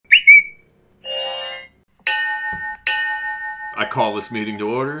I call this meeting to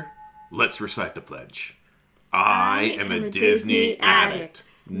order. Let's recite the pledge. I am a Disney addict,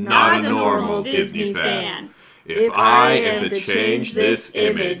 not a normal Disney fan. If I am to change this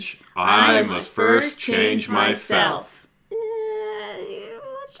image, I must first change myself.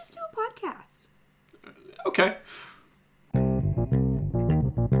 Let's just do a podcast. Okay.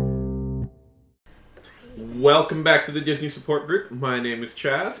 Welcome back to the Disney Support Group. My name is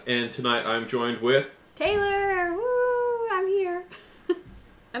Chaz, and tonight I'm joined with... Taylor! Woo! I'm here.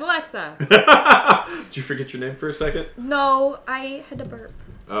 And Alexa. Did you forget your name for a second? No, I had to burp.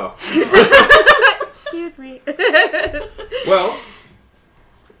 Oh. Excuse me. Well,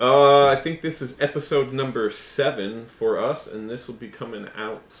 I think this is episode number 7 for us, and this will be coming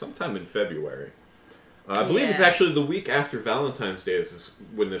out sometime in February. I believe it's actually the week after Valentine's Day is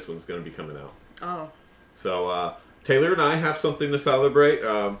when this one's going to be coming out. Oh. So, Taylor and I have something to celebrate.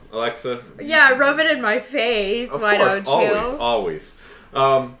 Alexa? Yeah, rub it in my face. Of Why course, don't you? always.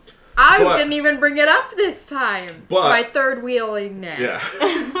 I didn't even bring it up this time. But, my third wheelingness.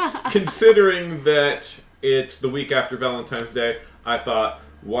 Yeah. Considering that it's the week after Valentine's Day, I thought,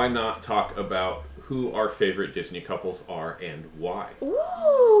 why not talk about who our favorite Disney couples are and why?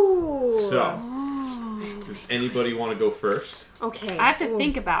 Ooh. So, does anybody want to go first? Okay. I have to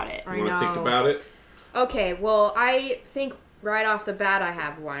think about it. You want to think about it? Okay, well, I think right off the bat I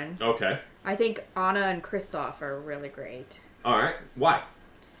have one. Okay. I think Anna and Kristoff are really great. Alright. Why?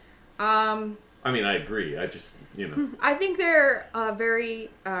 I mean, I agree. I just, I think they're a very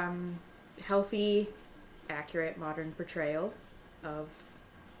healthy, accurate, modern portrayal of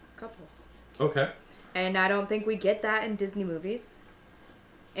couples. Okay. And I don't think we get that in Disney movies.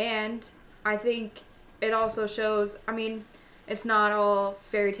 And I think it also shows, I mean, it's not all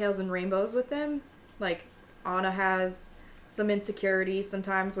fairy tales and rainbows with them. Like, Anna has some insecurities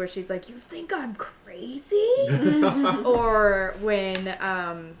sometimes where she's like, you think I'm crazy? Or when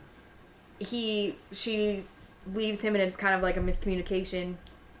she leaves him and it's kind of like a miscommunication.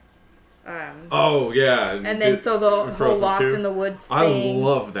 Oh, yeah. And then so the whole Lost in the Woods thing. I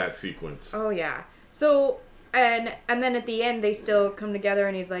love that sequence. Oh, yeah. So, and then at the end they still come together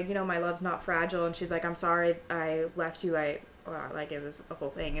and he's like, my love's not fragile. And she's like, I'm sorry I left you. Like, it was a whole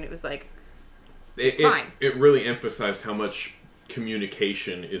thing. And it was like, it's fine. It really emphasized how much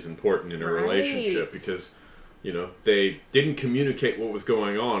communication is important in a relationship because, they didn't communicate what was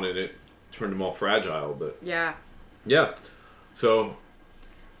going on and it turned them all fragile. But yeah. So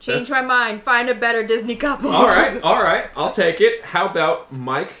change my mind. Find a better Disney couple. All right. I'll take it. How about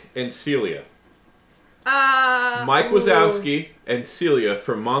Mike and Celia? Mike Wazowski and Celia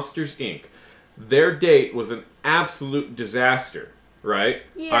from Monsters, Inc. Their date was an absolute disaster, right?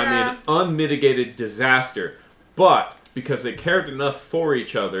 Yeah. I mean, unmitigated disaster. But because they cared enough for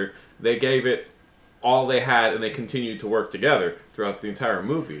each other, they gave it all they had and they continued to work together throughout the entire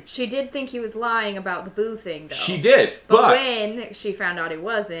movie. She did think he was lying about the boo thing, though. She did, but when she found out he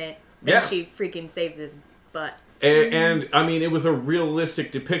wasn't, then she freaking saves his butt. And I mean, it was a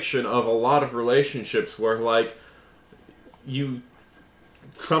realistic depiction of a lot of relationships where, like, you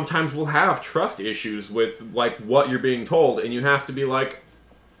sometimes will have trust issues with, like, what you're being told, and you have to be like,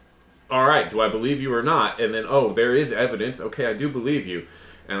 all right, do I believe you or not? And then, oh, there is evidence. Okay, I do believe you,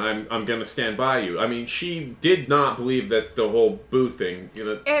 and I'm going to stand by you. I mean, she did not believe that the whole boo thing,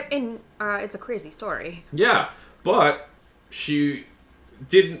 it's a crazy story. Yeah, but she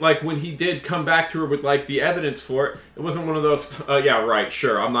didn't, like, when he did come back to her with, like, the evidence for it, it wasn't one of those, yeah, right,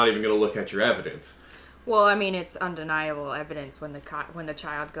 sure, I'm not even going to look at your evidence. Well, I mean, it's undeniable evidence when the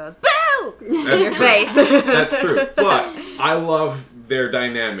child goes, boo! In your face. That's true. But I love their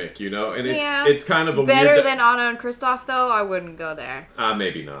dynamic, and it's kind of a better weird... than Anna and Kristoff, though? I wouldn't go there.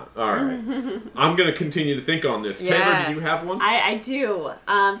 Maybe not. All right. I'm going to continue to think on this. Yes. Taylor, do you have one? I do.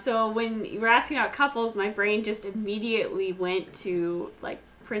 So when you were asking about couples, my brain just immediately went to, like,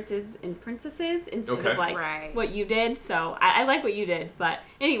 princes and princesses instead of, like, what you did. So I like what you did. But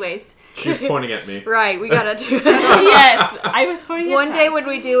anyways. She's pointing at me. Right, we gotta do it. Yes, I was pointing at One day when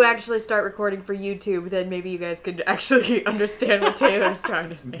we do actually start recording for YouTube, then maybe you guys could actually understand what Taylor's trying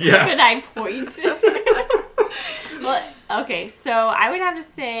to say. Yeah. Could I point? Well, okay, so I would have to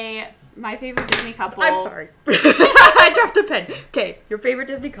say my favorite Disney couple... I'm sorry. I dropped a pen. Okay, your favorite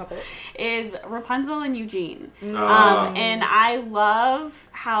Disney couple? Is Rapunzel and Eugene. And I love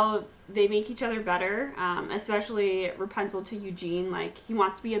how they make each other better, especially Rapunzel to Eugene. Like, he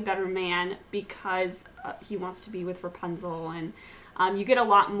wants to be a better man because he wants to be with Rapunzel. And you get a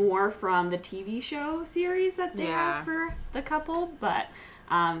lot more from the TV show series that they have for the couple. But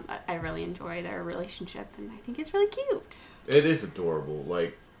I really enjoy their relationship, and I think it's really cute. It is adorable.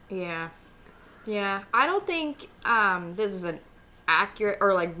 Like, yeah. Yeah, I don't think this is an accurate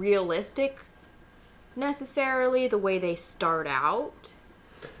or like realistic necessarily the way they start out.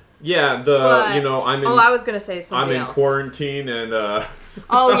 Yeah, But, I'm in. I was gonna say I'm something in else. quarantine and.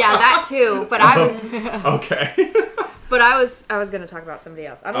 Oh yeah, that too. But I was. Okay. But I was gonna talk about somebody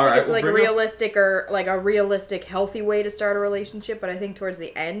else. I don't think it's like bring realistic or like a realistic, healthy way to start a relationship. But I think towards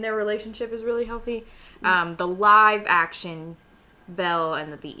the end, their relationship is really healthy. The live action Belle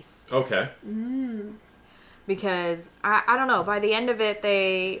and the Beast. Okay. Because I don't know. By the end of it,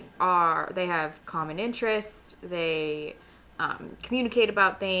 they have common interests. They communicate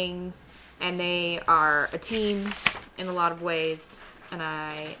about things, and they are a team in a lot of ways. And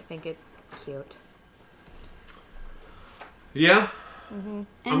I think it's cute. Yeah. And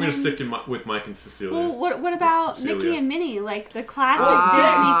I'm gonna then- stick with Mike and Cecilia. Well, what about Celia. Mickey and Minnie, like the classic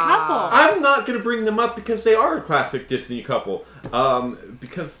Disney couple? I'm not gonna bring them up because they are a classic Disney couple.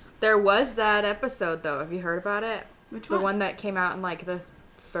 Because There was that episode though. Have you heard about it? Which The one? one that came out in like the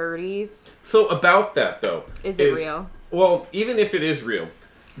 30s. so about that though, Is it real? Well, even if it is real,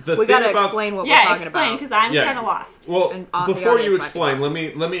 the We thing gotta about, explain what we're Yeah, talking explain, about. because I'm Yeah. kind of lost. Well, And the before you audience might be explain,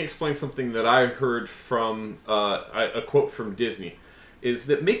 lost. let me explain something that I heard from a quote from Disney, is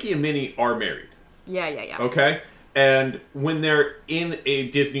that Mickey and Minnie are married. Yeah. Okay? And when they're in a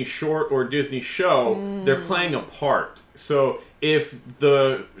Disney short or Disney show, they're playing a part. So if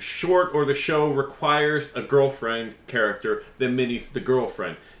the short or the show requires a girlfriend character, then Minnie's the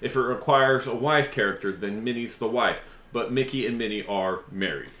girlfriend. If it requires a wife character, then Minnie's the wife. But Mickey and Minnie are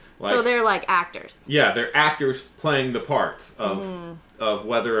married. So they're like actors. Yeah, they're actors playing the parts of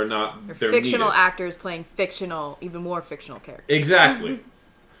whether or not they're Fictional needed. actors playing fictional, even more fictional characters. Exactly.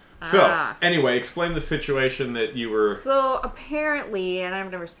 So, Ah. anyway, explain the situation that you were... So apparently, and I've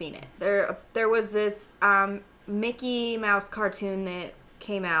never seen it, there was this Mickey Mouse cartoon that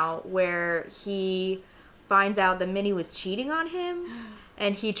came out where he finds out that Minnie was cheating on him,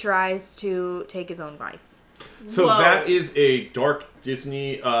 and he tries to take his own life. So Whoa. that is a dark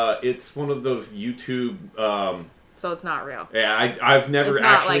Disney. It's one of those YouTube. So it's not real. Yeah, I've never It's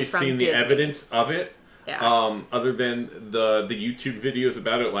not, actually like, from seen the Disney. evidence of it. Yeah. Other than the YouTube videos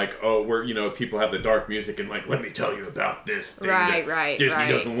about it, like where people have the dark music and like, let me tell you about this thing that Right, Disney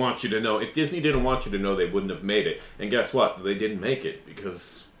right. doesn't want you to know. If Disney didn't want you to know, they wouldn't have made it. And guess what? They didn't make it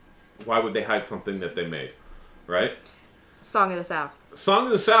because why would they hide something that they made, right? Song of the South. Song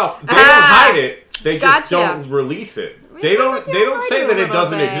of the South, they don't hide it. They just Gotcha. don't release it. They Yeah, don't. they They don't hide say it a that it little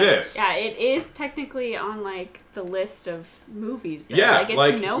doesn't bit. exist. Yeah, it is technically on like the list of movies. Though. Yeah,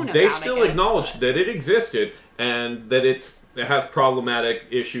 like it's known they about. still I guess, acknowledge but- that it existed and that it has problematic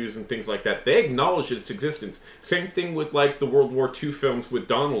issues and things like that. They acknowledge its existence. Same thing with like the World War II films with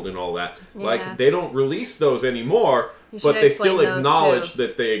Donald and all that. Yeah. Like they don't release those anymore, You should but they explain still those, acknowledge too.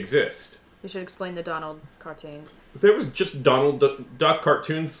 that they exist. You should explain the Donald cartoons. There was just Donald Duck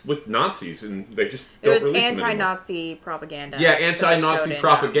cartoons with Nazis, and they just It don't was release them anymore. anti-Nazi propaganda. Yeah, that they anti-Nazi showed in,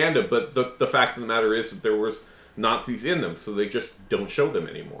 propaganda, but the fact of the matter is that there was Nazis in them, so they just don't show them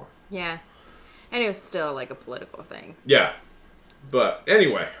anymore. Yeah. And it was still like a political thing. Yeah. But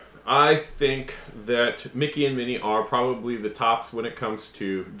anyway, I think that Mickey and Minnie are probably the tops when it comes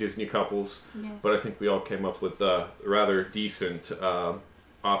to Disney couples, Yes. but I think we all came up with rather decent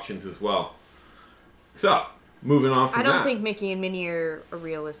options as well. So, moving on from I don't that. think Mickey and Minnie are a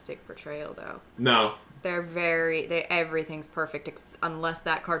realistic portrayal, though. No. Everything's perfect unless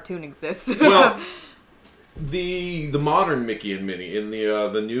that cartoon exists. Well, the modern Mickey and Minnie in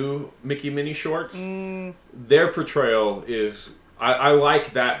the new Mickey and Minnie shorts, their portrayal is I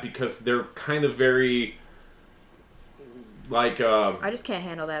like that because they're kind of very like I just can't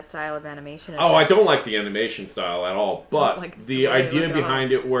handle that style of animation. I don't like the animation style at all, but like the the way they idea look at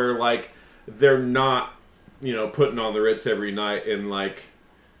behind it where like they're not putting on the Ritz every night and like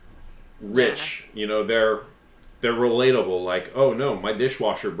rich, they're relatable, like, oh no, my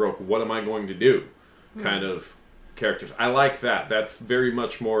dishwasher broke, what am I going to do kind of characters. I like that. That's very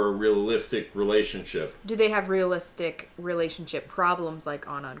much more a realistic relationship. Do they have realistic relationship problems like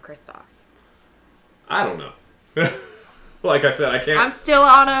Anna and Kristoff? I don't know. Like I said, I can't. I'm still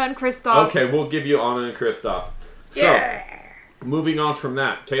Anna and Kristoff. Okay, we'll give you Anna and Kristoff. So, moving on from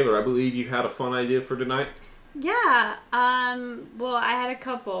that, Taylor, I believe you had a fun idea for tonight. Yeah. Well, I had a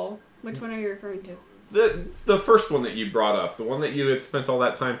couple. Which one are you referring to? The first one that you brought up, the one that you had spent all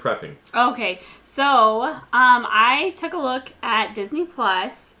that time prepping. Okay, so I took a look at Disney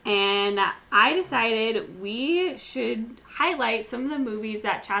Plus, and I decided we should highlight some of the movies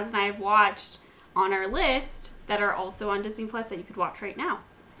that Chaz and I have watched on our list that are also on Disney Plus that you could watch right now.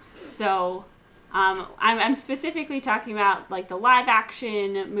 So I'm specifically talking about like the live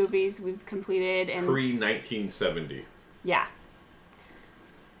action movies we've completed and pre-1970. Yeah.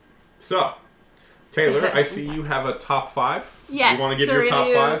 So, Taylor, I see you have a top 5. Yes. You want to give so your top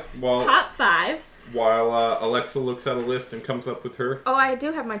 5? Top 5. While Alexa looks at a list and comes up with her. Oh, I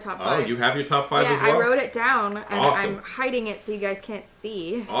do have my top 5. Oh, you have your top 5 as well? Yeah, I wrote it down, and Awesome. I'm hiding it so you guys can't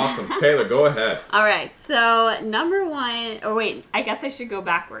see. Awesome. Taylor, go ahead. All right, so number 1, or wait, I guess I should go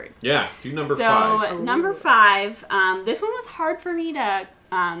backwards. Yeah, do number 5. So, number 5, this one was hard for me to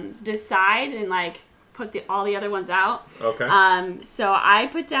decide and, like, put all the other ones out. Okay. So I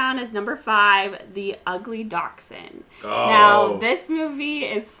put down as number 5, The Ugly Dachshund. Oh. Now, this movie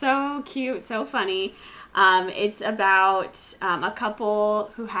is so cute, so funny. It's about a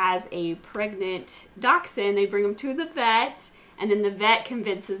couple who has a pregnant dachshund. They bring him to the vet, and then the vet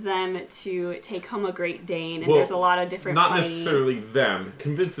convinces them to take home a Great Dane. And there's a lot of different not funny... necessarily them.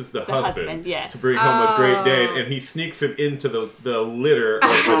 Convinces the husband, yes. to bring home a Great Dane, and he sneaks him into the litter of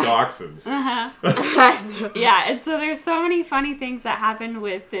the dachshunds. Yeah, and so there's so many funny things that happen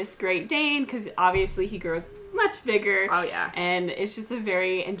with this Great Dane, because obviously he grows much bigger. Oh, yeah. And it's just a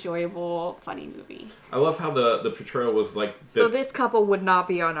very enjoyable, funny movie. I love how the portrayal was like... So this couple would not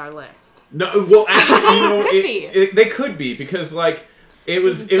be on our list. No, well, actually, you know, Could they could be, because, like, it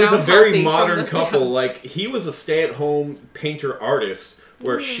was a sound very healthy modern from the couple. sound. Like, he was a stay-at-home painter-artist,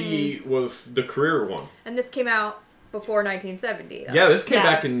 where she was the career one. And this came out before 1970. Though. Yeah, this came Yeah.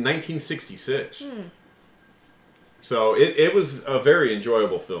 back in 1966. So it was a very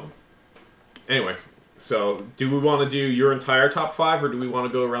enjoyable film. Anyway, so do we want to do your entire top 5, or do we want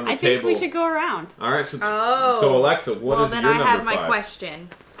to go around the I table? think we should go around. All right, so Well, Alexa, what is then your I number have 5? my question.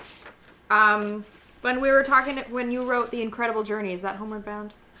 When we were talking, when you wrote The Incredible Journey, is that Homeward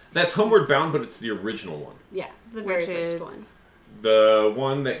Bound? That's Homeward Bound, but it's the original one. Yeah, the very Which first is one. The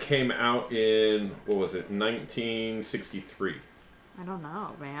one that came out in, what was it, 1963. I don't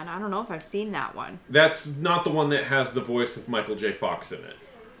know, man. I don't know if I've seen that one. That's not the one that has the voice of Michael J. Fox in it.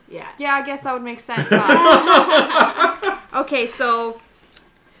 Yeah. Yeah, I guess that would make sense. Huh? Okay, so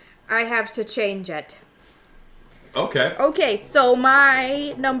I have to change it. Okay. Okay, so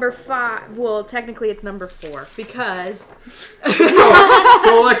my number 5, well, technically it's number 4 because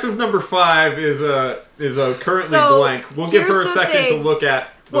So Alexa's number 5 is currently So, blank. We'll give her a here's the second to thing. look at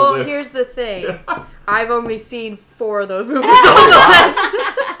the well, list. here's the thing. I've only seen 4 of those movies on the list.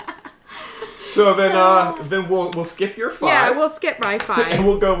 So then we'll skip your 5. Yeah, we'll skip my and 5.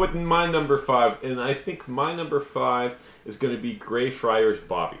 we'll go with my number 5, and I think my number 5 is going to be Greyfriars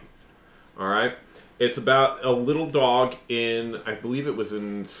Bobby. All right, it's about a little dog in, I believe it was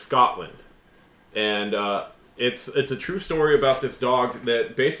in Scotland, and it's a true story about this dog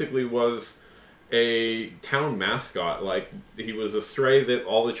that basically was a town mascot. Like, he was a stray that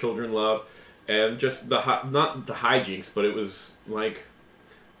all the children loved, and just not the hijinks, but it was like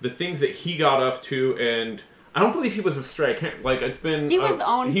the things that he got up to. And I don't believe he was a stray. It's been... He was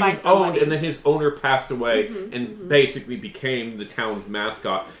owned He by was somebody. owned, and then his owner passed away and basically became the town's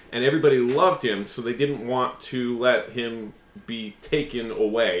mascot. And everybody loved him, so they didn't want to let him be taken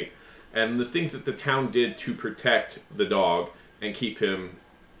away. And the things that the town did to protect the dog and keep him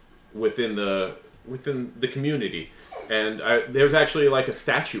within the community. And there's actually like a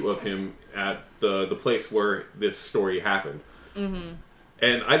statue of him at the place where this story happened. Mm-hmm.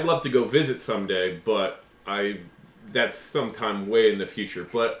 And I'd love to go visit someday, but that's sometime way in the future.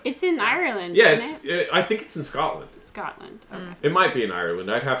 But It's in Ireland, yeah, isn't it? I think it's in Scotland. Scotland. Okay. It might be in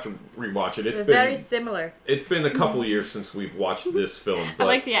Ireland. I'd have to rewatch it. They're very similar. It's been a couple years since we've watched this film. I But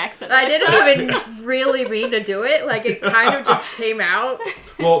like the accent. I didn't even really mean to do it. Like, it kind of just came out.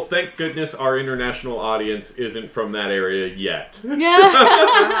 well, thank goodness our international audience isn't from that area yet.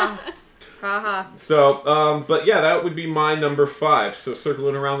 Yeah. Haha. So, but yeah, that would be my number 5. So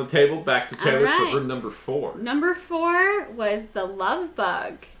circling around the table, back to Taylor Alright. for her number 4. Number 4 was The Love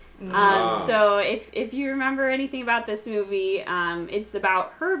Bug. Ah. So if you remember anything about this movie, it's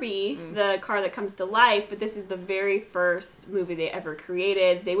about Herbie, the car that comes to life, but this is the very first movie they ever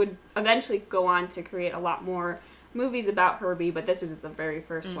created. They would eventually go on to create a lot more movies about Herbie, but this is the very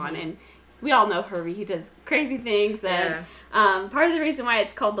first one. And we all know Herbie. He does crazy things. And part of the reason why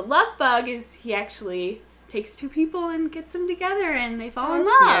it's called The Love Bug is he actually takes 2 people and gets them together and they fall in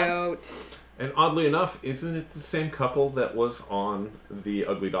love. Cute. And oddly enough, isn't it the same couple that was on The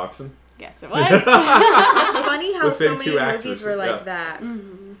Ugly Dachshund? Yes, it was. It's funny how The same so many 2 actors, movies were like that.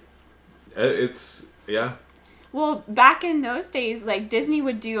 It's, yeah. Well, back in those days, like, Disney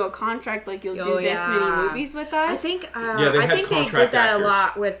would do a contract, like, you'll do this many movies with us. I think Yeah, they I had think they contract did that actors. a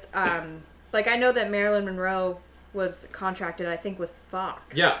lot with like, I know that Marilyn Monroe was contracted, I think, with Fox.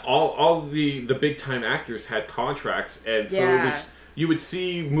 Yeah, all the big time actors had contracts, and so it was, you would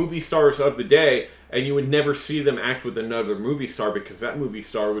see movie stars of the day, and you would never see them act with another movie star because that movie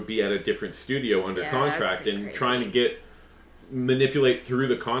star would be at a different studio under contract, and crazy. trying to manipulate through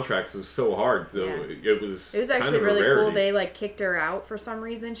the contracts was so hard. So it was actually kind of really a rarity. cool. They like kicked her out for some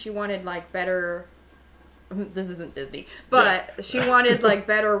reason. She wanted like better. This isn't Disney, but she wanted like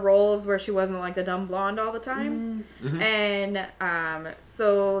better roles where she wasn't like the dumb blonde all the time. Mm-hmm. And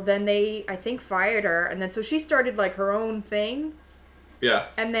so then they, I think, fired her, and then so she started like her own thing. Yeah.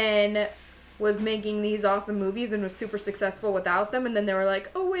 And then was making these awesome movies and was super successful without them. And then they were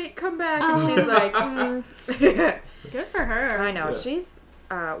like, "Oh wait, come back!" And she's like, Good for her. I know, she's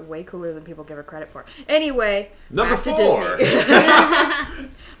way cooler than people give her credit for. Anyway, Number back to 4. Disney.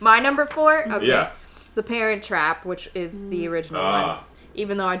 My number 4? Okay. Yeah. The Parent Trap, which is the original one.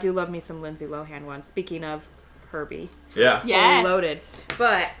 Even though I do love me some Lindsay Lohan one. Speaking of Herbie. Yeah. Yes. Fully loaded.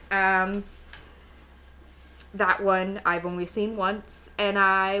 But, that one I've only seen once, and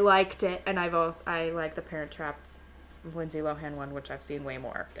I liked it, and I like the Parent Trap Lindsay Lohan one, which I've seen way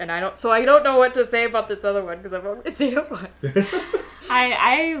more. And I don't know what to say about this other one, because I've only seen it once.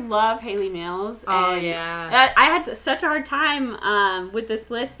 I love Haley Mills. Oh, and yeah. I had such a hard time with this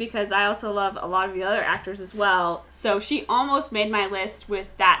list because I also love a lot of the other actors as well. So she almost made my list with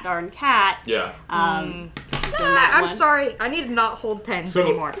That Darn Cat. Yeah. She's in that I'm one. sorry. I need to not hold pens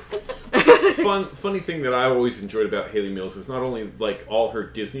anymore. Funny thing that I always enjoyed about Haley Mills is not only like all her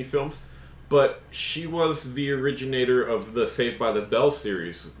Disney films, but she was the originator of the Saved by the Bell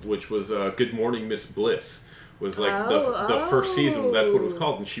series, which was Good Morning Miss Bliss. Was like the first season. That's what it was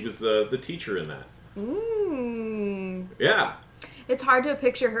called, and she was the teacher in that. Yeah. It's hard to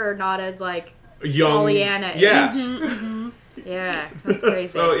picture her not as like Young Pollyanna. Yeah. Yeah, that's crazy.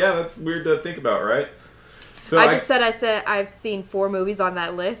 So yeah, that's weird to think about, right? So I said I've seen 4 movies on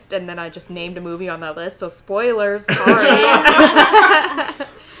that list, and then I just named a movie on that list. So spoilers, sorry.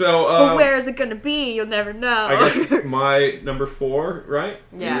 So but where is it going to be? You'll never know. I guess my number 4, right?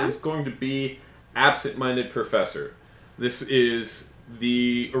 Yeah. Is going to be Absent-Minded Professor. This is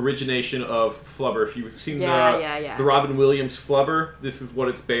the origination of Flubber. If you've seen the Robin Williams Flubber, this is what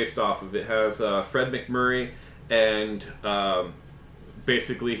it's based off of. It has Fred McMurray, and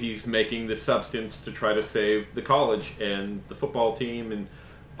basically he's making this substance to try to save the college and the football team, and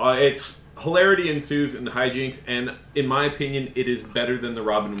it's hilarity ensues and hijinks, and in my opinion, it is better than the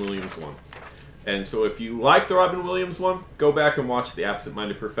Robin Williams one. And so if you like the Robin Williams one, go back and watch The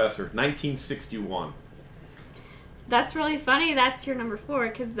Absent-Minded Professor, 1961. That's really funny. That's your number 4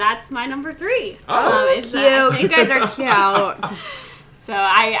 because that's my number 3. Oh, cute. You guys are cute. So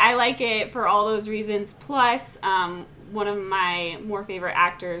I like it for all those reasons. Plus, one of my more favorite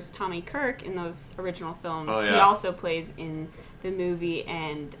actors, Tommy Kirk, in those original films. Oh, yeah. He also plays in the movie,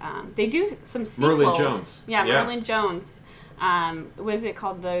 and they do some sequels. Merlin Jones. Yeah, Merlin Jones. Was it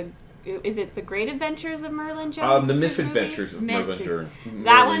called Is it The Great Adventures of Merlin Jones? The Misadventures of Merlin Jones.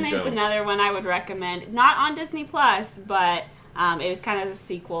 That one is another one I would recommend. Not on Disney Plus, but it was kind of a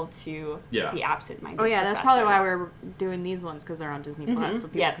sequel to The Absent-Minded Oh yeah, that's Professor. probably why we're doing these ones, because they're on Disney Plus, so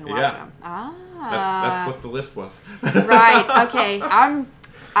people can watch them. That's what the list was. Right. Okay.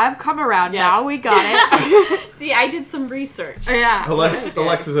 I've come around now. We got it. See, I did some research. Yeah.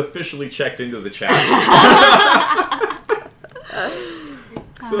 Alexa's officially checked into the chat.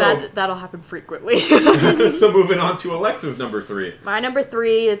 So, that'll happen frequently. so moving on to Alexa's number 3. My number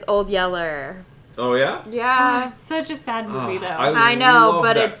 3 is Old Yeller. Oh yeah? Yeah. It's such a sad movie, though. I know, love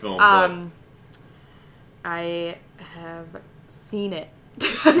but that it's film, I have seen it.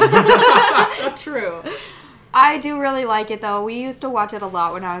 True. I do really like it, though. We used to watch it a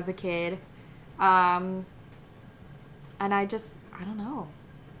lot when I was a kid. And I don't know.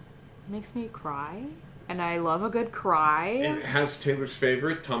 It makes me cry. And I love a good cry. It has Taylor's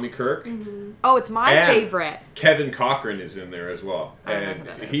favorite, Tommy Kirk. Mm-hmm. Oh, it's my favorite. Kevin Cochran is in there as well. I don't know And who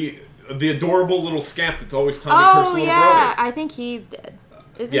that is. the adorable little scamp that's always Tommy Kirk's little brother. I think he's dead.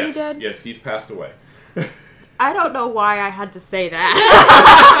 Isn't Yes, he dead? yes, he's passed away. I don't know why I had to say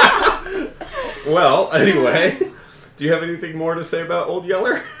that. Well, anyway, do you have anything more to say about Old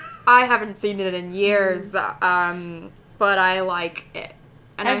Yeller? I haven't seen it in years, but I like it.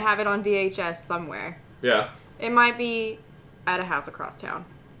 And I have it on VHS somewhere. Yeah. It might be at a house across town.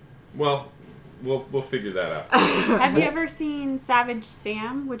 Well, we'll figure that out. Have you ever seen Savage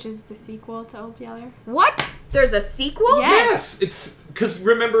Sam, which is the sequel to Old Yeller? What? There's a sequel? Yes. It's because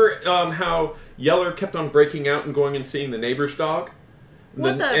remember how Yeller kept on breaking out and going and seeing the neighbor's dog?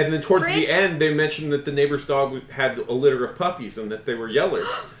 And then towards the end, they mentioned that the neighbor's dog had a litter of puppies and that they were Yellers.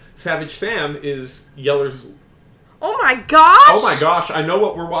 Savage Sam is Yeller's Oh my gosh! Oh my gosh, I know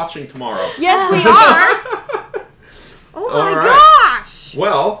what we're watching tomorrow. Yes, we are! Oh my gosh!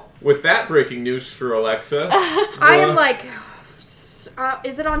 Well, with that breaking news for Alexa... I am like...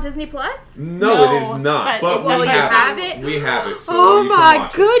 is it on Disney Plus? No, it is not. But we have it. We have it. So oh my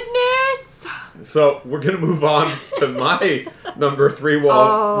goodness! So we're gonna move on to my number 3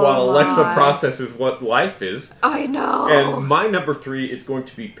 while Alexa processes what life is. I know. And my number 3 is going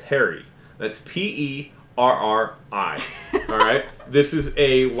to be Perry. That's Perri. All right. This is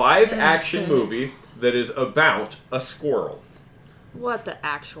a live-action movie that is about a squirrel. What the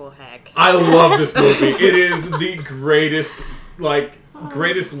actual heck? I love this movie. It is the greatest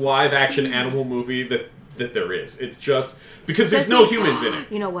live-action animal movie that there is. It's just because there's no humans in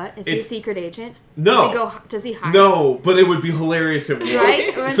it. You know what? Is he a secret agent? No. Does he hide? No, but it would be hilarious if it was.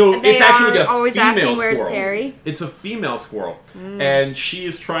 Right? So They it's actually are a always female asking, "Where's squirrel. Perry?" It's a female squirrel, and she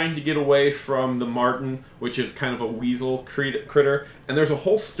is trying to get away from the marten, which is kind of a weasel critter. And there's a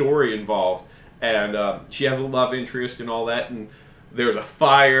whole story involved, and she has a love interest and all that. And there's a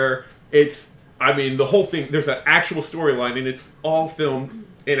fire. The whole thing. There's an actual storyline, and it's all filmed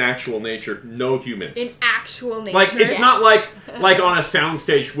in actual nature, no humans. In actual nature. Like, it's not like on a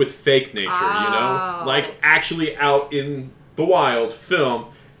soundstage with fake nature, you know? Like, actually out in the wild, filmed,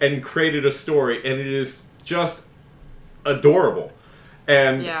 and created a story, and it is just adorable.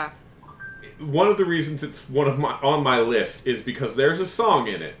 And one of the reasons it's on my list is because there's a song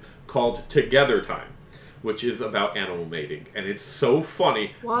in it called Together Time, which is about animal mating. And it's so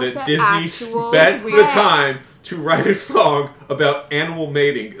funny that Disney spent the time to write a song about animal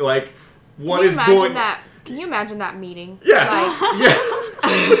mating. Like, what is going... Can you imagine that meeting? Yeah.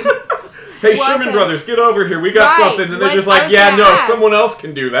 Hey, Sherman Brothers, get over here. We got something. And they're just like, someone else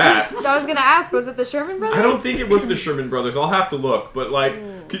can do that. I was going to ask, was it the Sherman Brothers? I don't think it was the Sherman Brothers. I'll have to look. But,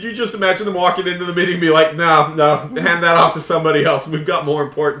 like, could you just imagine them walking into the meeting and be like, no, hand that off to somebody else. We've got more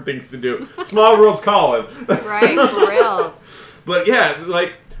important things to do. Small world's calling. Right, for reals. But, yeah,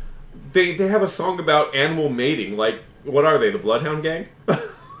 like, they have a song about animal mating. Like, what are they, the Bloodhound Gang?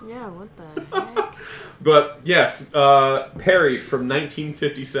 Yeah, what the heck? But, yes, Perry from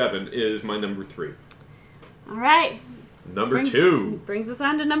 1957 is my number 3. All right. Number 2. Brings us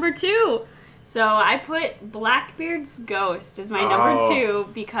on to number 2. So I put Blackbeard's Ghost as my number 2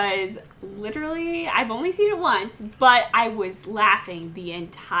 because literally I've only seen it once, but I was laughing the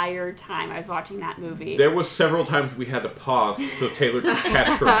entire time I was watching that movie. There was several times we had to pause so Taylor could catch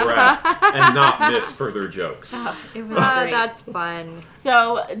her breath and not miss further jokes. It was great. That's fun.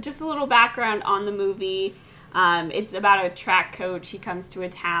 So just a little background on the movie. It's about a track coach. He comes to a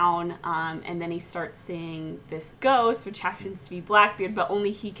town, and then he starts seeing this ghost, which happens to be Blackbeard, but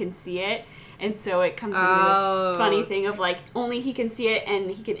only he can see it. And so it comes into this funny thing of, like, only he can see it and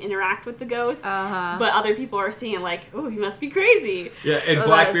he can interact with the ghost, but other people are seeing it like, oh, he must be crazy. Yeah, and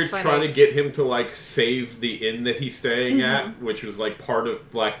Blackbeard's trying to get him to, like, save the inn that he's staying at, which was, like, part of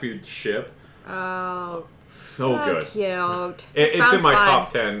Blackbeard's ship. Oh. So good. Cute. It's in my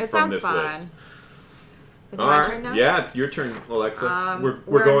top 10 from this fun. list. Is it my turn now? Yeah, it's your turn, Alexa.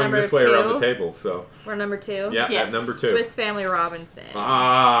 We're going this way around the table, so. We're number 2? Yeah, yes. At number 2. Swiss Family Robinson.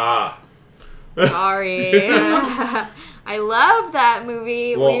 Sorry. I love that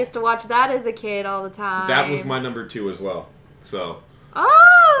movie. Well, we used to watch that as a kid all the time. That was my number 2 as well. So.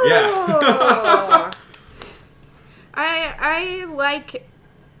 Oh! Yeah. I like...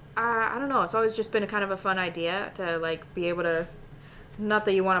 I don't know. It's always just been a kind of a fun idea to, like, be able to... Not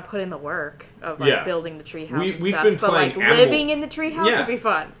that you want to put in the work of, like, building the treehouse and stuff, but, like, living in the treehouse would be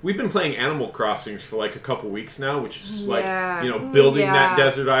fun. We've been playing Animal Crossings for, like, a couple weeks now, which is, like, building that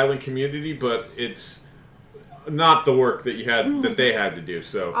desert island community, but it's not the work that that they had to do,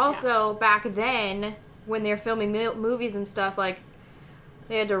 so. Also, back then, when they're filming movies and stuff, like,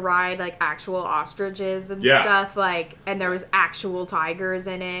 they had to ride, like, actual ostriches and stuff, like, and there was actual tigers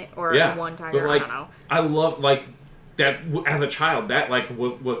in it, or one tiger, but, like, I don't know. I love, like... That as a child, that like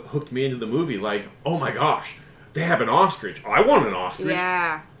what hooked me into the movie. Like, oh my gosh, they have an ostrich. I want an ostrich.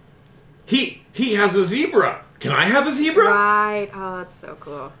 Yeah. He has a zebra. Can I have a zebra? Right. Oh, that's so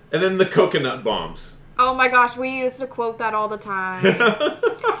cool. And then the coconut bombs. Oh my gosh, we used to quote that all the time.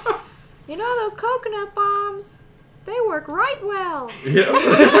 You know those coconut bombs? They work right well.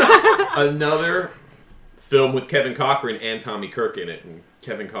 Yeah. Another film with Kevin Cochran and Tommy Kirk in it, and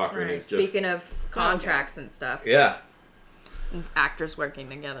Kevin Cochran is just... Speaking of contracts and stuff. Yeah. actors working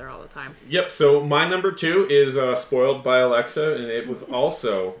together all the time. Yep, so my number 2 is Spoiled by Alexa, and it was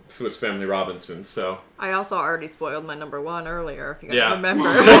also Swiss Family Robinson, so... I also already spoiled my number 1 earlier, if you guys Yeah.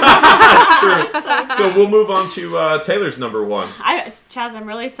 remember. That's true. So we'll move on to Taylor's number 1. Chaz, I'm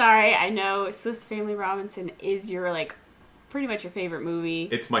really sorry. I know Swiss Family Robinson is your, like, pretty much your favorite movie.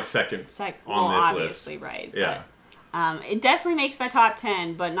 It's my second well, this obviously, list. right. Yeah. But, it definitely makes my top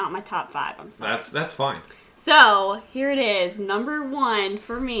 10, but not my top 5. I'm sorry. That's fine. So, here it is. Number 1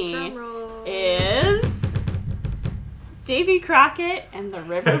 for me Drumroll. is Davy Crockett and the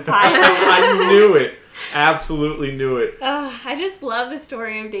River Pirate. I knew it. Absolutely knew it. I just love the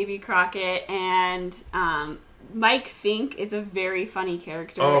story of Davy Crockett, and Mike Fink is a very funny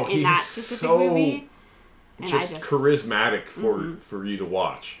character in that specific movie. And just charismatic for you to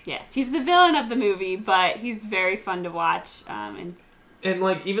watch. Yes, he's the villain of the movie, but he's very fun to watch. And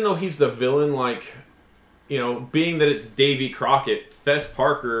like, even though he's the villain, like, you know, being that it's Davy Crockett, Fess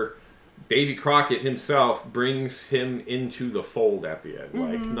Parker, Davy Crockett himself brings him into the fold at the end.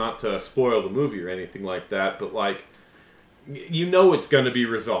 Like, not to spoil the movie or anything like that, but like, you know it's going to be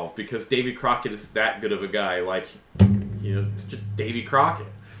resolved because Davy Crockett is that good of a guy. Like, you know, it's just Davy Crockett.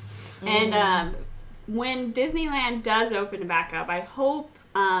 And when Disneyland does open back up, I hope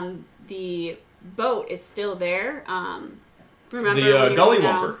the boat is still there. Remember the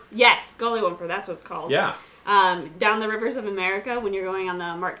Gullywumper. Yes, Gullywumper. That's what it's called. Yeah. Down the rivers of America, when you're going on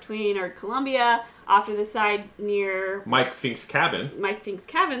the Mark Twain or Columbia, off to the side near Mike Fink's cabin.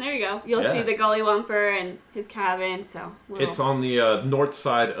 There you go. You'll see the Gullywumper and his cabin. So it's on the north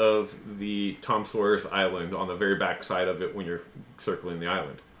side of the Tom Sawyer's Island, on the very back side of it when you're circling the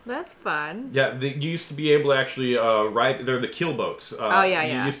island. That's fun. Yeah, you used to be able to actually ride. They're the keel boats.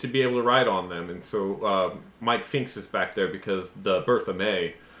 You used to be able to ride on them, and so Mike Finks is back there because the Bertha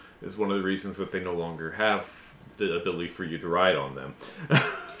May is one of the reasons that they no longer have the ability for you to ride on them.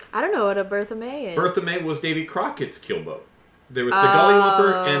 I don't know what a Bertha May is. Bertha May was Davy Crockett's keel boat. There was the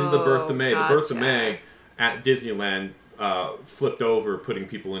Gullywumper and the Bertha May. Gotcha. The Bertha May at Disneyland flipped over, putting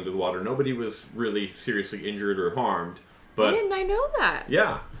people into the water. Nobody was really seriously injured or harmed. But why didn't I know that?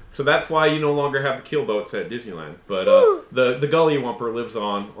 Yeah. So that's why you no longer have the keel boats at Disneyland. But the Gullywumper lives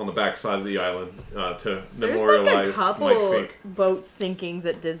on the back side of the island to memorialize There's like a couple Mike Fink. boat sinkings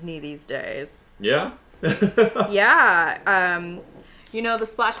at Disney these days. Yeah? Yeah. You know, the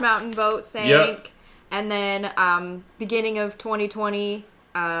Splash Mountain boat sank. Yep. And then beginning of 2020,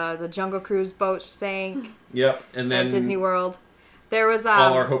 the Jungle Cruise boat sank Yep. And then at Disney World. There was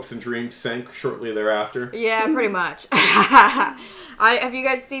all our hopes and dreams sank shortly thereafter. Yeah, pretty much. Have you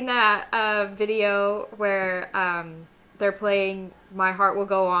guys seen that video where they're playing "My Heart Will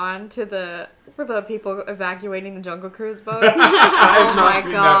Go On" for the people evacuating the Jungle Cruise boats? I have not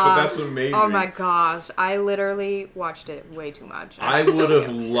seen that, but that's amazing. Oh my gosh, I literally watched it way too much. I would have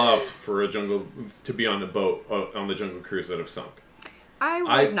loved for to be on the boat on the Jungle Cruise that have sunk. I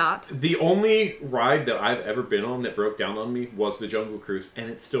would not. The only ride that I've ever been on that broke down on me was the Jungle Cruise, and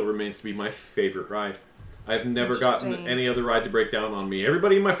it still remains to be my favorite ride. I've never gotten any other ride to break down on me.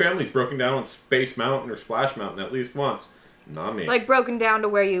 Everybody in my family's broken down on Space Mountain or Splash Mountain at least once. Not me. Like broken down to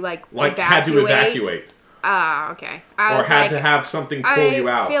where you like had to evacuate. Ah, okay. Or had to have something pull you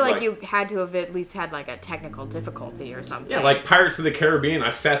out. I feel like you had to have at least had like a technical difficulty or something. Yeah, like Pirates of the Caribbean. I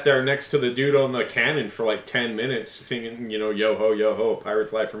sat there next to the dude on the cannon for like 10 minutes singing, yo ho, a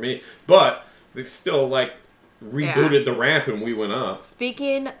pirate's life for me. But they still like rebooted the ramp and we went up.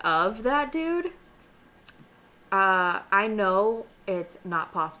 Speaking of that dude, I know it's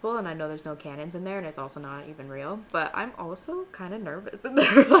not possible, and I know there's no cannons in there, and it's also not even real. But I'm also kind of nervous in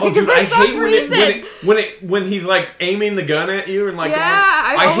there. Oh, dude, I hate when he's like aiming the gun at you and like.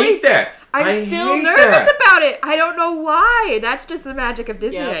 I hate that. I'm still nervous about it. I don't know why. That's just the magic of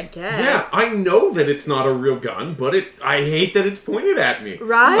Disney, I guess. Yeah, I know that it's not a real gun, but I hate that it's pointed at me.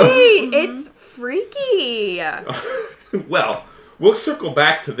 Right? It's freaky. Well, we'll circle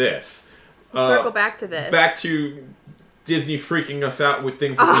back to this. Back to Disney freaking us out with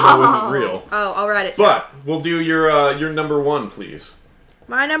things that we know isn't real. Oh, I'll write it down. But we'll do your number 1, please.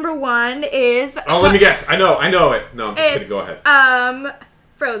 My number 1 is... Oh, let me guess. I know it. No, I'm just kidding. Go ahead.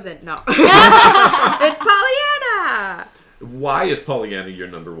 Frozen. No. It's Pollyanna. Why is Pollyanna your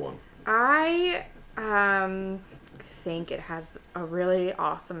number 1? I think it has a really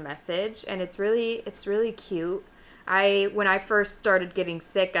awesome message, and it's really cute. When I first started getting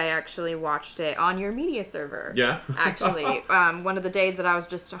sick, I actually watched it on your media server. Yeah. Actually, one of the days that I was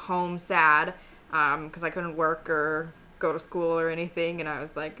just home sad, because I couldn't work or go to school or anything, and I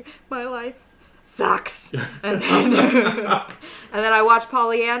was like, my life sucks. And then I watched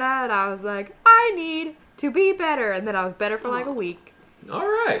Pollyanna, and I was like, I need to be better. And then I was better for like a week. All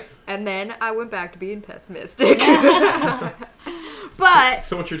right. And then I went back to being pessimistic. But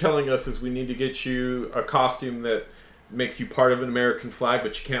so what you're telling us is we need to get you a costume that makes you part of an American flag,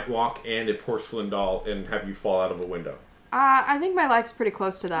 but you can't walk, and a porcelain doll, and have you fall out of a window. I think my life's pretty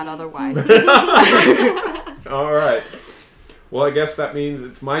close to that otherwise. All right. Well, I guess that means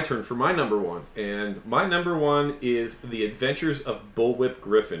it's my turn for my number one. And my number one is The Adventures of Bullwhip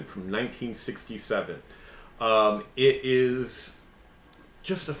Griffin from 1967. It is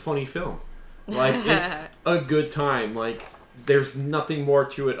just a funny film. Like, it's a good time. Like, there's nothing more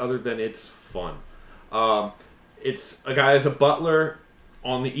to it other than it's fun. It's a guy as a butler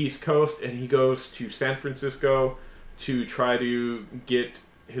on the East Coast, and he goes to San Francisco to try to get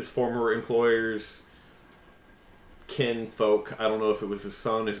his former employer's kinfolk, I don't know if it was his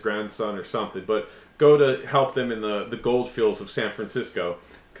son, his grandson, or something, but go to help them in the gold fields of San Francisco,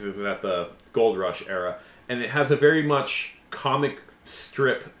 because it was at the gold rush era. And it has a very much comic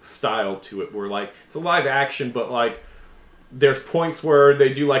strip style to it, where, like, it's a live action, but, like, there's points where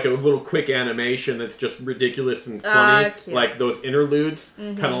they do, like, a little quick animation that's just ridiculous and funny, like those interludes,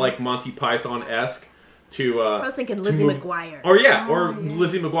 kind of like Monty Python-esque. I was thinking Lizzie McGuire. Or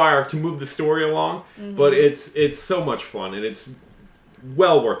Lizzie McGuire to move the story along. But it's so much fun, and it's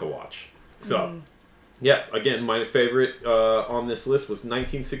well worth a watch. So, yeah, again, my favorite on this list was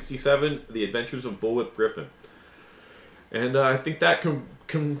 1967, The Adventures of Bullwhip Griffin. And I think that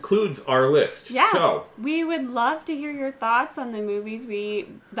concludes our list. Yeah. So we would love to hear your thoughts on the movies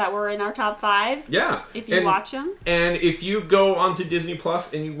that were in our top 5. Yeah. If you watch them. And if you go onto Disney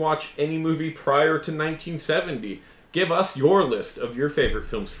Plus and you watch any movie prior to 1970, give us your list of your favorite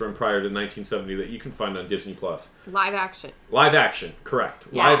films from prior to 1970 that you can find on Disney Plus. Live action. Live action, correct.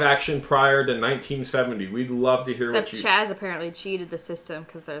 Yeah. Live action prior to 1970. We'd love to hear Except Chaz apparently cheated the system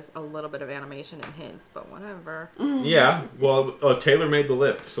because there's a little bit of animation in his, but whatever. Yeah, well, Taylor made the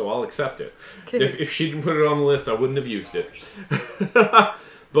list, so I'll accept it. If she didn't put it on the list, I wouldn't have used it.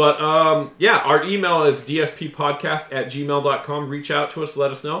 But, yeah, our email is dspodcast@gmail.com. Reach out to us,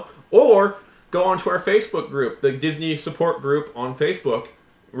 let us know. Or go onto our Facebook group, the Disney Support Group on Facebook.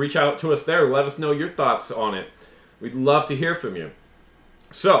 Reach out to us there. Let us know your thoughts on it. We'd love to hear from you.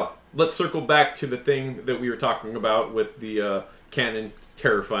 So, let's circle back to the thing that we were talking about with the canon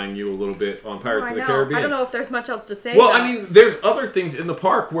terrifying you a little bit on Pirates of the Caribbean. I don't know if there's much else to say. Well, I mean, there's other things in the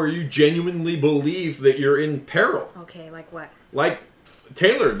park where you genuinely believe that you're in peril. Okay, like what? Like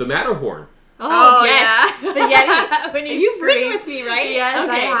Taylor, the Matterhorn. Oh yes. Yeah. The Yeti. When You've been with me, right? Yes,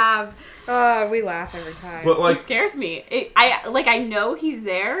 okay. I have. Oh, we laugh every time. But like, he scares me. I know he's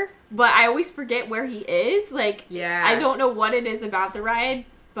there, but I always forget where he is. Like, yeah. I don't know what it is about the ride,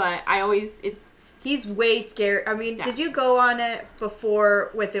 but he's way scary. I mean, did you go on it before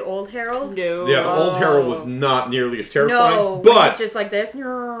with the old Harold? No. Yeah, the old Harold was not nearly as terrifying. No, but it's just like this.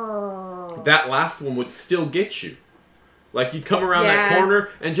 That last one would still get you. Like, you'd come around that corner,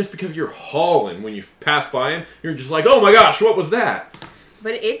 and just because you're hauling when you pass by him, you're just like, oh my gosh, what was that?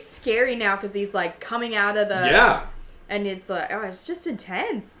 But it's scary now because he's, like, coming out of the... Yeah. And it's like, oh, it's just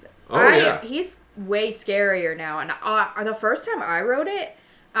intense. Yeah. He's way scarier now. And the first time I rode it,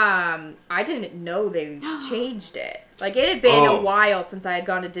 I didn't know they changed it. Like, it had been a while since I had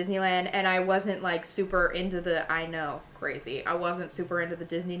gone to Disneyland, and I wasn't, like, super into the... I know, crazy. I wasn't super into the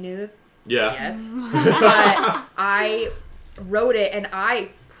Disney news. Yeah. Yet. But I rode it, and I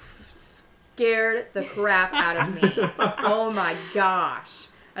scared the crap out of me. Oh my gosh.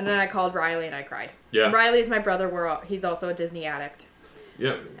 And then I called Riley and I cried. Yeah. Riley's my brother. He's also a Disney addict.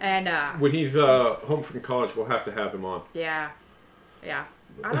 Yeah. And when he's home from college, we'll have to have him on. Yeah. Yeah.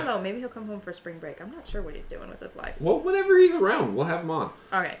 I don't know. Maybe he'll come home for spring break. I'm not sure what he's doing with his life. Well, whenever he's around, we'll have him on.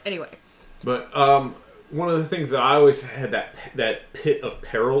 Okay. Anyway. But one of the things that I always had that pit of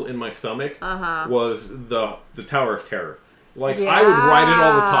peril in my stomach was the Tower of Terror. Like, I would ride it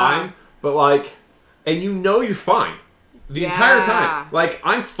all the time, but like, and you know you're fine the entire time. Like,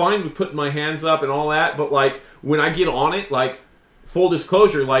 I'm fine with putting my hands up and all that, but like, when I get on it, like, full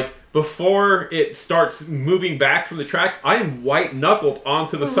disclosure, like, before it starts moving back from the track, I am white-knuckled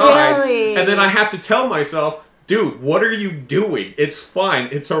onto the sides, and then I have to tell myself, dude, what are you doing? It's fine.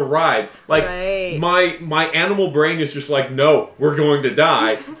 It's a ride. Like, my animal brain is just like, no, we're going to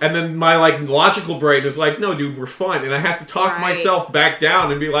die. And then my, like, logical brain is like, no, dude, we're fine. And I have to talk myself back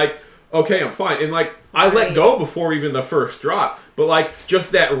down and be like, okay, I'm fine. And, like, I let go before even the first drop. But, like,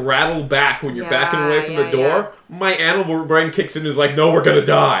 just that rattle back when you're backing away from the door, my animal brain kicks in and is like, no, we're going to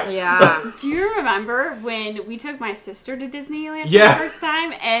die. Yeah. Do you remember when we took my sister to Disneyland for the first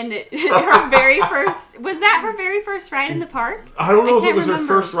time? And her very first... Was that her very first ride in the park? I don't know if it was her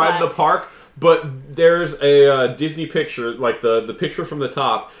first ride in the park, But there's a Disney picture, like the picture from the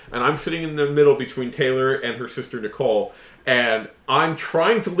top, and I'm sitting in the middle between Taylor and her sister Nicole, and I'm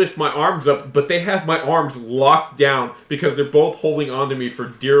trying to lift my arms up, but they have my arms locked down because they're both holding onto me for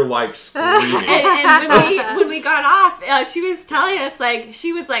dear life, screaming. and when we got off, she was telling us, like,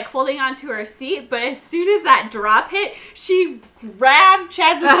 she was, like, holding onto her seat, but as soon as that drop hit, she grabbed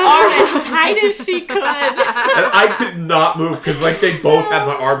Chaz's arm as tight as she could. And I could not move because, like, they both had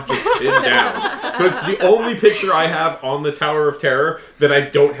my arms just pinned down. So it's the only picture I have on the Tower of Terror that I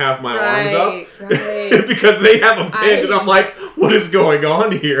don't have my arms up. Right. Because they have them pinned, and I'm like, what is going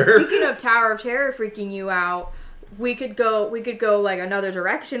on here? Speaking of Tower of Terror freaking you out, we could go like another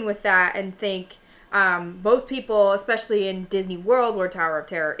direction with that and think most people, especially in Disney World where Tower of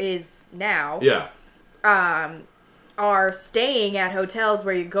Terror is now, Yeah. are staying at hotels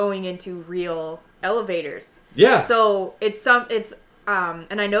where you're going into real elevators. Yeah. So it's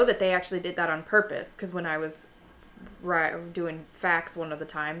and I know that they actually did that on purpose, because when I was doing facts one of the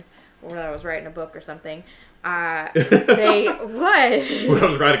times, or when I was writing a book or something, they what? When I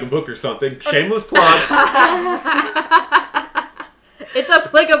was writing a book or something. Shameless plug. It's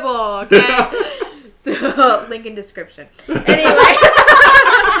applicable, okay? So, link in description.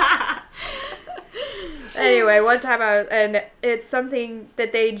 Anyway, one time and it's something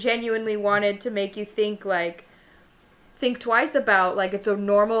that they genuinely wanted to make you think twice about, like it's a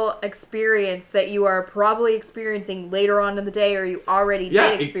normal experience that you are probably experiencing later on in the day, or you already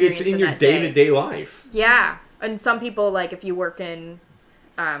did experience it's in your day-to-day life. Yeah, and some people, like if you work in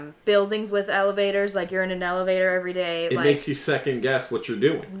buildings with elevators, like you're in an elevator every day. It makes you second guess what you're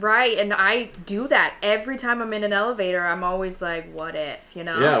doing. Right, and I do that every time I'm in an elevator. I'm always like, what if, you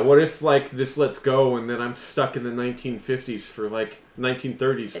know? Yeah, what if like this lets go and then I'm stuck in the 1950s for like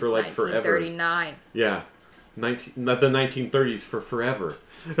 1930s for like forever. 1939. Yeah. The 1930s for forever.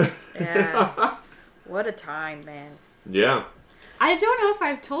 Yeah. What a time, man. Yeah. I don't know if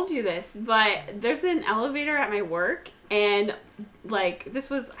I've told you this, but there's an elevator at my work, and like this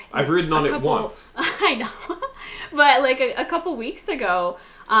was. I've ridden on it once. I know, but like a couple weeks ago,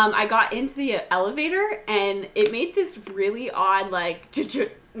 I got into the elevator and it made this really odd like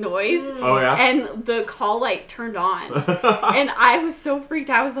noise. Oh yeah. And the call light turned on, and I was so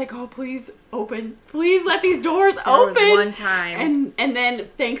freaked. I was like, "Oh, please open! Please let these doors open!" There was one time, and then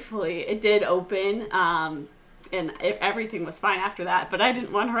thankfully it did open. And everything was fine after that, but I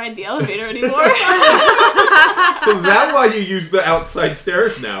didn't want to ride the elevator anymore. So is that why you use the outside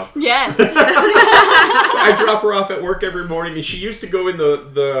stairs now? Yes. I drop her off at work every morning, and she used to go in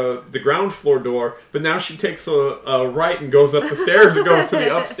the ground floor door, but now she takes a right and goes up the stairs and goes to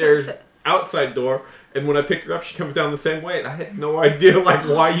the upstairs outside door. And when I pick her up, she comes down the same way, and I had no idea like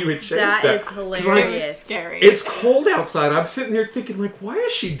why you had changed that. That is hilarious. It was scary. It's cold outside. I'm sitting here thinking, like, why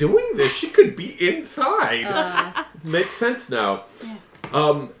is she doing this? She could be inside. Makes sense now. Yes.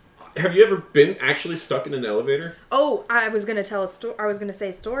 Have you ever been actually stuck in an elevator? Oh, I was gonna tell a story. I was gonna say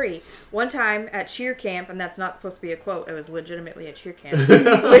a story. One time at cheer camp, and that's not supposed to be a quote. It was legitimately a cheer camp.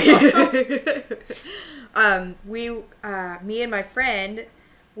 Me and my friend,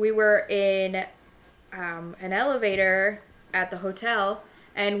 we were in an elevator at the hotel,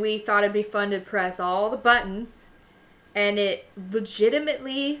 and we thought it'd be fun to press all the buttons, and it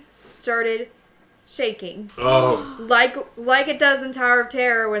legitimately started shaking. Oh. Like it does in Tower of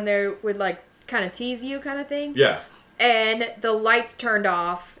Terror when they would like kind of tease you kind of thing. Yeah. And the lights turned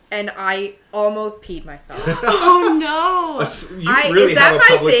off, and I almost peed myself. Oh no! You really is that have a my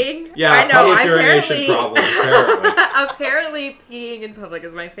public, thing? Yeah, I know. public urination problem. Apparently. Apparently, peeing in public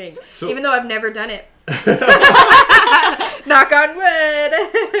is my thing. So, even though I've never done it. Knock on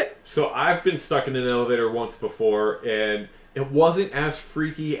wood. So I've been stuck in an elevator once before, and it wasn't as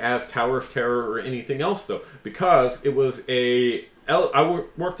freaky as Tower of Terror or anything else, though, because it was I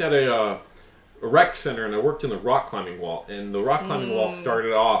worked at a rec center, and I worked in the rock climbing wall, and the rock climbing wall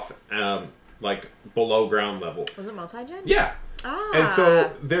started off like below ground level. Was it multi-gen? Yeah. Ah. And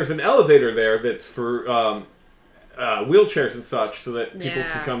so there's an elevator there that's for wheelchairs and such, so that people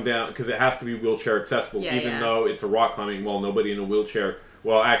can come down, because it has to be wheelchair accessible, even though it's a rock climbing wall. Nobody in a wheelchair.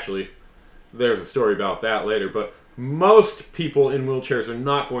 Well, actually, there's a story about that later, but most people in wheelchairs are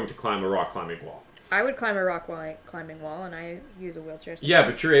not going to climb a rock climbing wall. I would climb a rock climbing wall, and I use a wheelchair. Sometimes. Yeah,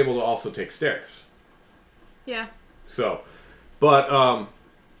 but you're able to also take stairs. Yeah. So, but,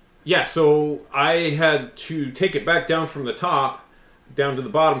 yeah, so I had to take it back down from the top down to the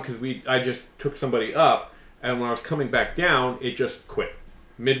bottom, because I just took somebody up, and when I was coming back down, it just quit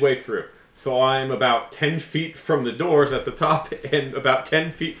midway through. So I'm about 10 feet from the doors at the top and about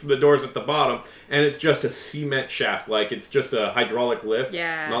 10 feet from the doors at the bottom, and it's just a cement shaft, like it's just a hydraulic lift.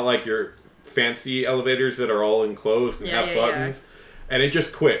 Yeah. Not like you're fancy elevators that are all enclosed and have buttons. And it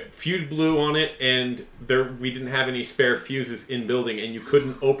just quit. Fuse blew on it, and we didn't have any spare fuses in building, and you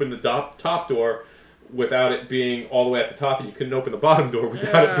couldn't open the top door without it being all the way at the top, and you couldn't open the bottom door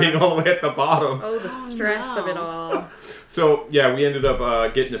without it being all the way at the bottom. Oh, the stress of it all. So, yeah, we ended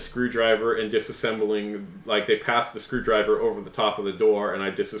up getting a screwdriver and disassembling, like, they passed the screwdriver over the top of the door, and I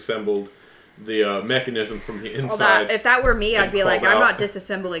disassembled the mechanism from the inside. If that were me, I'd be like, I'm not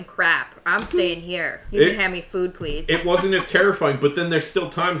disassembling crap. I'm staying here. You can hand me food, please. It wasn't as terrifying, but then there's still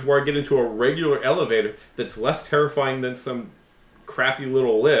times where I get into a regular elevator that's less terrifying than some crappy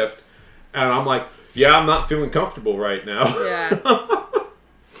little lift, and I'm like, yeah, I'm not feeling comfortable right now. Yeah.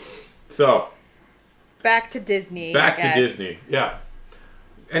 So. Back to Disney. Back to Disney, yeah.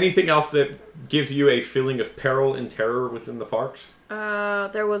 Anything else that gives you a feeling of peril and terror within the parks?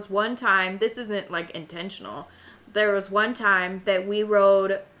 There was one time, this isn't like intentional, there was one time that we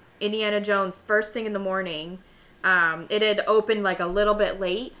rode Indiana Jones first thing in the morning. It had opened like a little bit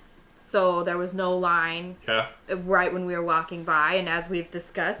late, so there was no line right when we were walking by, and as we've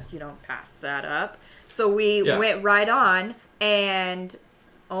discussed, you don't pass that up. So we went right on, and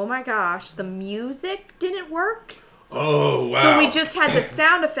oh my gosh, the music didn't work. Oh, wow. So we just had the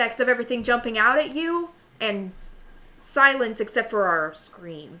sound effects of everything jumping out at you, and silence except for our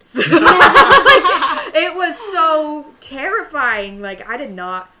screams. Like, it was so terrifying. Like, I did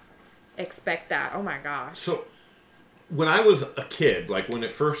not expect that. Oh my gosh. So, when I was a kid, like when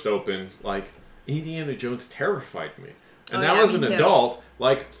it first opened, like, Indiana Jones terrified me. And now as an adult,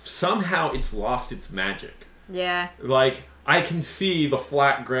 like, somehow it's lost its magic. Yeah. Like, I can see the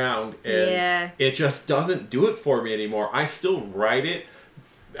flat ground, and it just doesn't do it for me anymore. I still ride it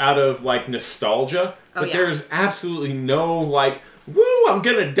out of, like, nostalgia, but there's absolutely no, like, woo, I'm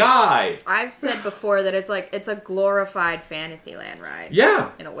gonna die. I've said before that it's a glorified Fantasyland ride.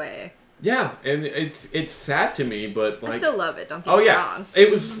 Yeah. In a way. Yeah, and it's sad to me, but, like, I still love it, don't get me wrong. It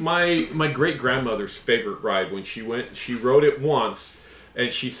was my great-grandmother's favorite ride. When she rode it once,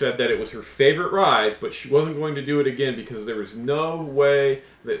 and she said that it was her favorite ride, but she wasn't going to do it again because there was no way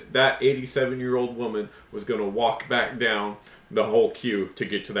that 87-year-old woman was going to walk back down the whole queue to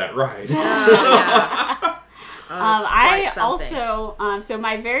get to that ride. I also, so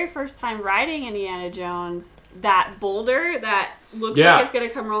my very first time riding Indiana Jones, that boulder that looks like it's going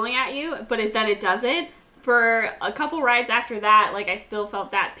to come rolling at you, but then it doesn't. For a couple rides after that, like, I still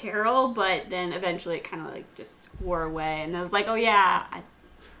felt that peril, but then eventually it kind of, like, just wore away. And I was like, oh, yeah, I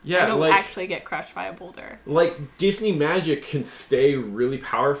don't like, actually get crushed by a boulder. Like, Disney magic can stay really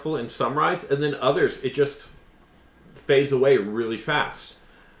powerful in some rides, and then others, it just fades away really fast.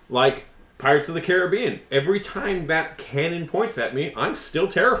 Like, Pirates of the Caribbean. Every time that cannon points at me, I'm still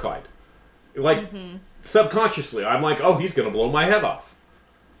terrified. Like, subconsciously, I'm like, oh, he's going to blow my head off.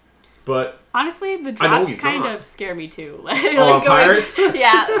 But honestly, the drops kind of scare me too. Like Pirates?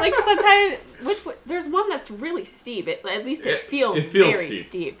 Yeah, like sometimes there's one that's really steep. At least it feels very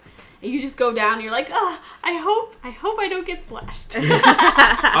steep. And you just go down and you're like, oh, I hope I don't get splashed.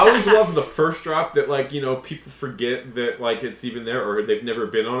 I always love the first drop that, like, you know, people forget that, like, it's even there or they've never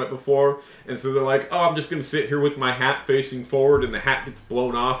been on it before. And so they're like, oh, I'm just going to sit here with my hat facing forward, and the hat gets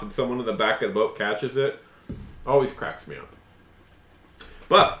blown off and someone in the back of the boat catches it. Always cracks me up.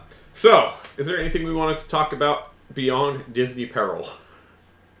 But, so, is there anything we wanted to talk about beyond Disney peril?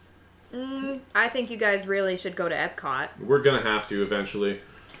 I think you guys really should go to Epcot. We're going to have to eventually.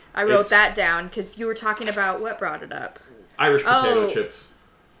 I wrote that down because you were talking about what brought it up. Irish potato chips.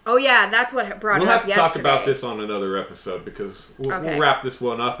 Oh, yeah, that's what brought it up yesterday. We'll have to talk about this on another episode because we'll wrap this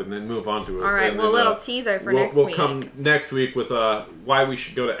one up and then move on to it. All right, well, a little teaser for next week. We'll come next week with why we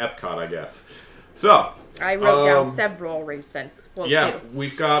should go to Epcot, I guess. So, I wrote down several reasons. Well, two.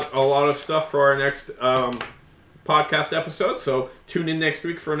 We've got a lot of stuff for our next podcast episode, so tune in next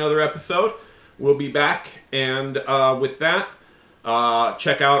week for another episode. We'll be back, and with that,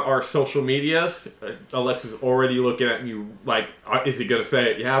 check out our social medias. Alexa's already looking at me like, is he going to say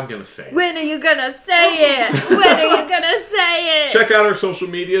it? Yeah, I'm going to say it. When are you going to say it? When are you going to say it? Check out our social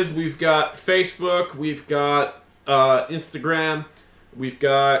medias. We've got Facebook. We've got Instagram. We've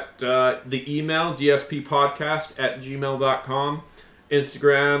got the email, dspodcast@gmail.com.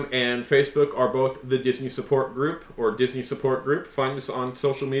 Instagram and Facebook are both the Disney Support Group or Disney Support Group. Find us on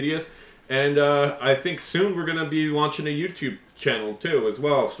social medias. And I think soon we're going to be launching a YouTube channel too as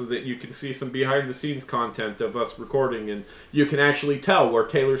well, so that you can see some behind the scenes content of us recording, and you can actually tell where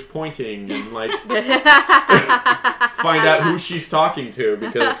Taylor's pointing and, like, find out who she's talking to,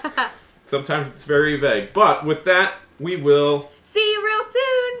 because sometimes it's very vague. But with that, we will see you real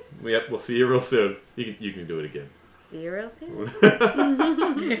soon. Yep, we'll see you real soon. You can do it again. See you real soon.